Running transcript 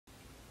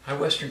Hi,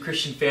 Western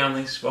Christian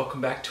families. Welcome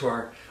back to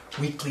our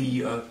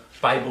weekly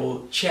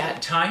Bible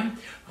chat time.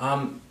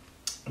 I'm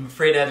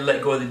afraid I had to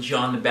let go of the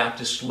John the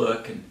Baptist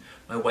look, and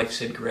my wife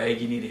said, Greg,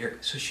 you need a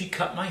haircut. So she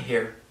cut my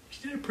hair.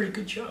 She did a pretty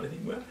good job, I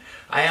think. Well,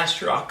 I asked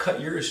her, I'll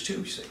cut yours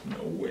too. She's like,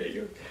 no way.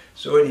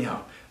 So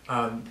anyhow,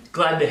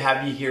 glad to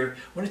have you here.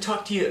 I want to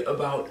talk to you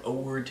about a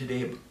word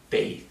today of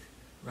faith,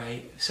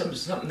 right?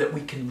 Something that we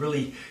can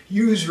really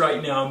use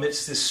right now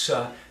amidst this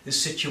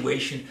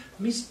situation. Let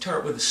me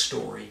start with a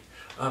story.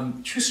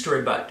 True story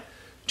about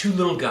two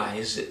little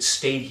guys that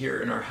stayed here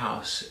in our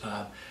house.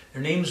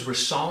 Their names were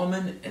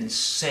Solomon and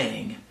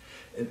Sang.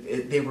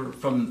 They were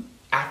from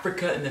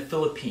Africa and the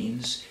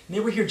Philippines, and they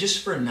were here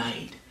just for a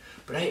night.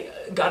 But I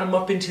got them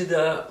up into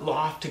the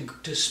loft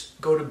to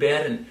go to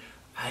bed, and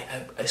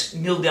I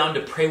kneeled down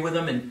to pray with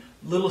them, and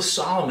little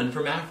Solomon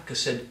from Africa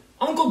said,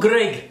 Uncle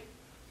Greg,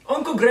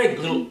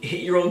 little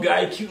 8-year-old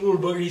guy, cute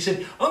little booger, he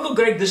said, Uncle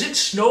Greg, does it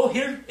snow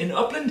here in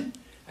Upland?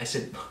 I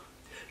said,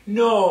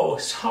 no,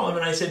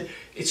 Solomon, I said,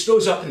 it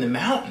snows up in the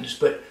mountains,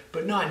 but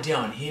not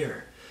down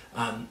here.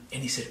 And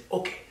he said,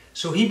 okay.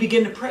 So he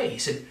began to pray. He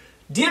said,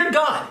 Dear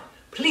God,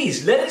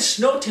 please let it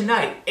snow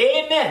tonight.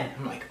 Amen.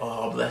 I'm like,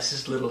 oh, bless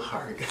his little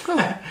heart.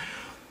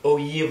 Oh,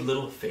 ye of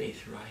little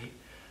faith, right?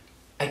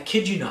 I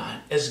kid you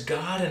not, as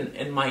God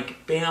and my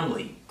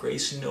family,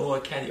 Grace,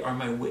 Noah, Kathy, are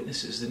my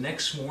witnesses, the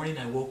next morning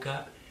I woke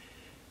up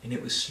and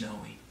it was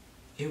snowing.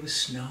 It was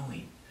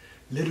snowing.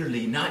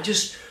 Literally, not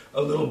just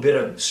a little bit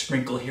of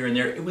sprinkle here and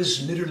there. It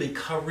was literally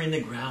covering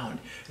the ground.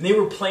 And they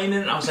were playing in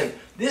it, and I was like,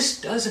 this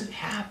doesn't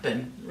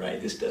happen,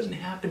 right? This doesn't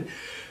happen.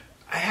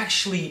 I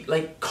actually,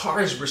 like,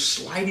 cars were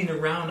sliding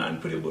around on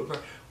Putty Boulevard.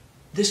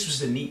 This was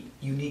the neat,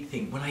 unique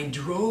thing. When I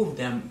drove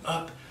them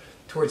up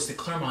towards the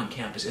Claremont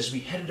campus, as we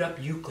headed up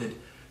Euclid,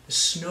 the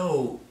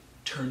snow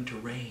turned to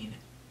rain.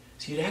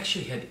 See, it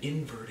actually had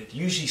inverted.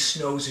 Usually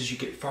snows as you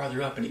get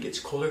farther up and it gets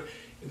colder.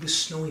 It was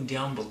snowing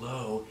down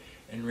below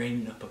and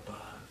raining up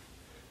above,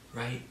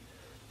 right?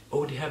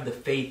 Oh, to have the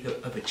faith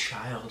of a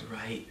child,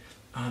 right?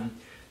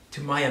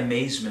 To my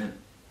amazement,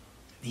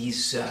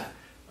 these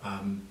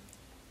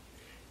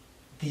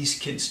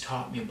kids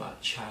taught me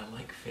about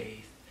childlike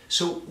faith.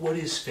 So what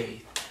is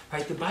faith?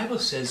 Right? The Bible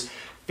says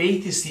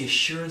faith is the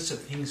assurance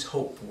of things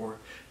hoped for,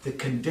 the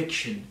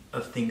conviction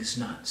of things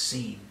not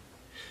seen.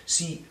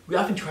 See, we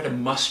often try to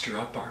muster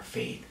up our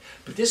faith,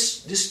 but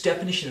this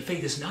definition of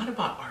faith is not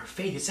about our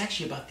faith. It's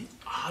actually about the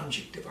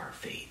object of our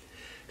faith.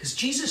 Because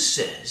Jesus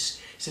says,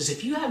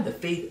 if you have the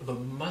faith of a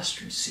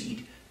mustard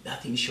seed,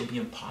 nothing shall be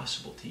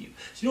impossible to you.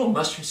 So you know a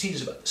mustard seed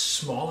is about the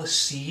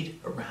smallest seed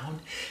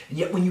around, and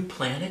yet when you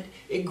plant it,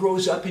 it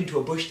grows up into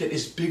a bush that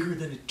is bigger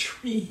than a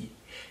tree.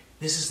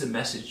 This is the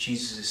message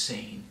Jesus is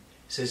saying.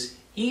 He says,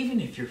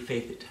 even if your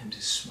faith at times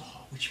is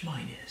small, which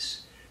mine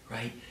is,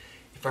 right?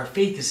 If our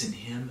faith is in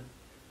Him,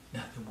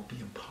 nothing will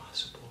be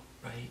impossible,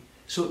 right?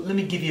 So let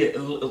me give you a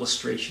little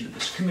illustration of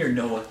this. Come here,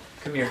 Noah.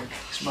 Come here.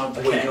 This is my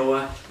boy,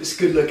 Noah. This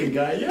good-looking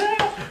guy.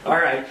 Yeah. All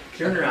right.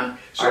 Turn around.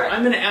 So right.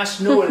 I'm going to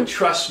ask Noah to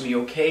trust me,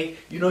 okay?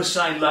 You know,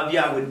 son, I love you.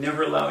 I would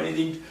never allow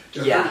anything to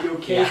hurt you,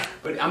 okay? Yeah.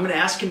 But I'm going to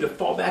ask him to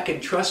fall back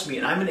and trust me,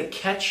 and I'm going to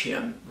catch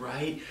him,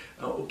 right?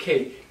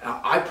 Okay.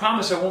 I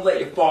promise I won't let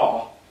you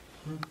fall.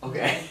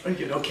 Okay?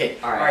 Okay.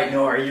 All right,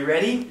 Noah, are you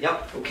ready?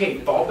 Yep. Okay,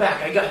 fall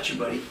back. I got you,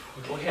 buddy.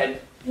 Go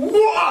ahead.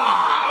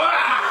 Whoa!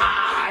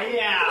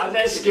 Yeah,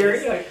 that's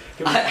scary.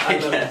 I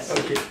guess.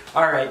 Okay.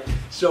 All right.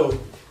 So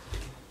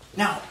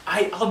now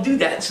I'll do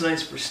that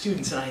sometimes for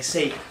students, and I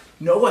say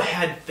Noah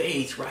had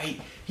faith, right?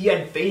 He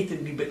had faith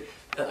in me, but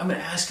I'm going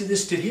to ask you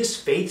this: did his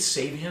faith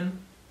save him?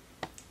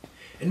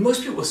 And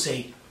most people will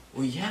say,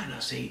 "Well, yeah," and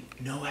I'll say,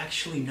 "No,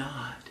 actually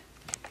not.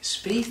 His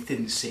faith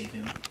didn't save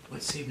him.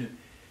 What saved him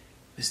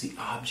was the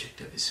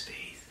object of his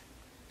faith."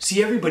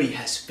 See, everybody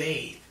has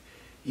faith.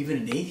 Even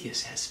an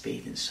atheist has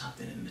faith in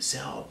something in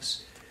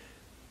themselves.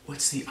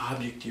 What's the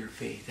object of your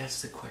faith?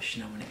 That's the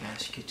question I want to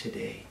ask you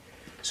today.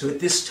 So at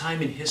this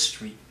time in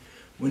history,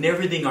 when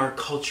everything our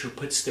culture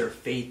puts their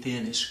faith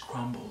in is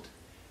crumbled,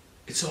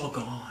 it's all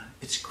gone.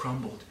 It's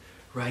crumbled,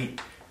 right?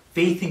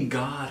 Faith in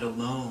God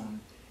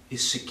alone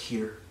is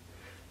secure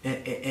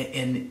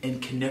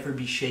and can never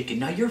be shaken.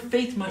 Now your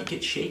faith might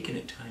get shaken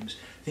at times.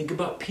 Think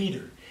about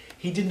Peter.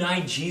 He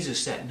denied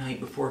Jesus that night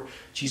before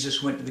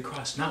Jesus went to the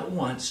cross. Not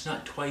once,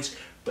 not twice,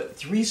 but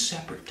 3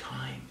 separate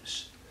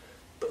times.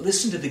 But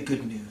listen to the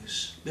good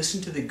news.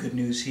 Listen to the good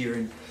news here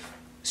in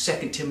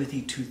 2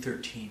 Timothy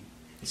 2:13.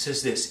 It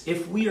says this,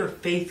 if we are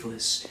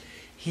faithless,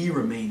 He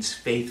remains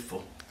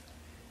faithful.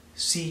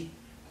 See,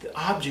 the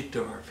object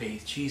of our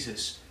faith,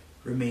 Jesus,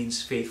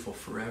 remains faithful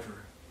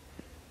forever.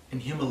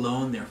 In Him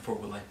alone, therefore,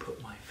 will I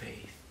put my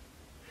faith.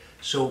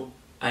 So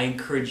I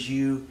encourage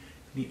you,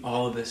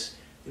 all of us,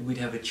 that we'd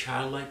have a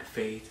childlike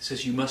faith. It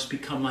says you must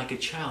become like a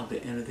child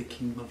to enter the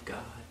kingdom of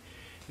God.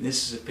 And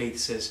this is a faith that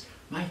says,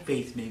 my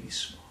faith may be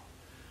small,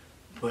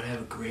 but I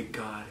have a great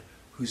God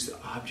who's the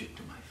object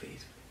of my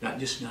faith. Not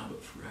just now,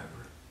 but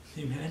forever.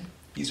 Amen?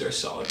 He's our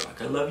solid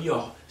rock. I love you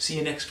all. See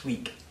you next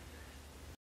week.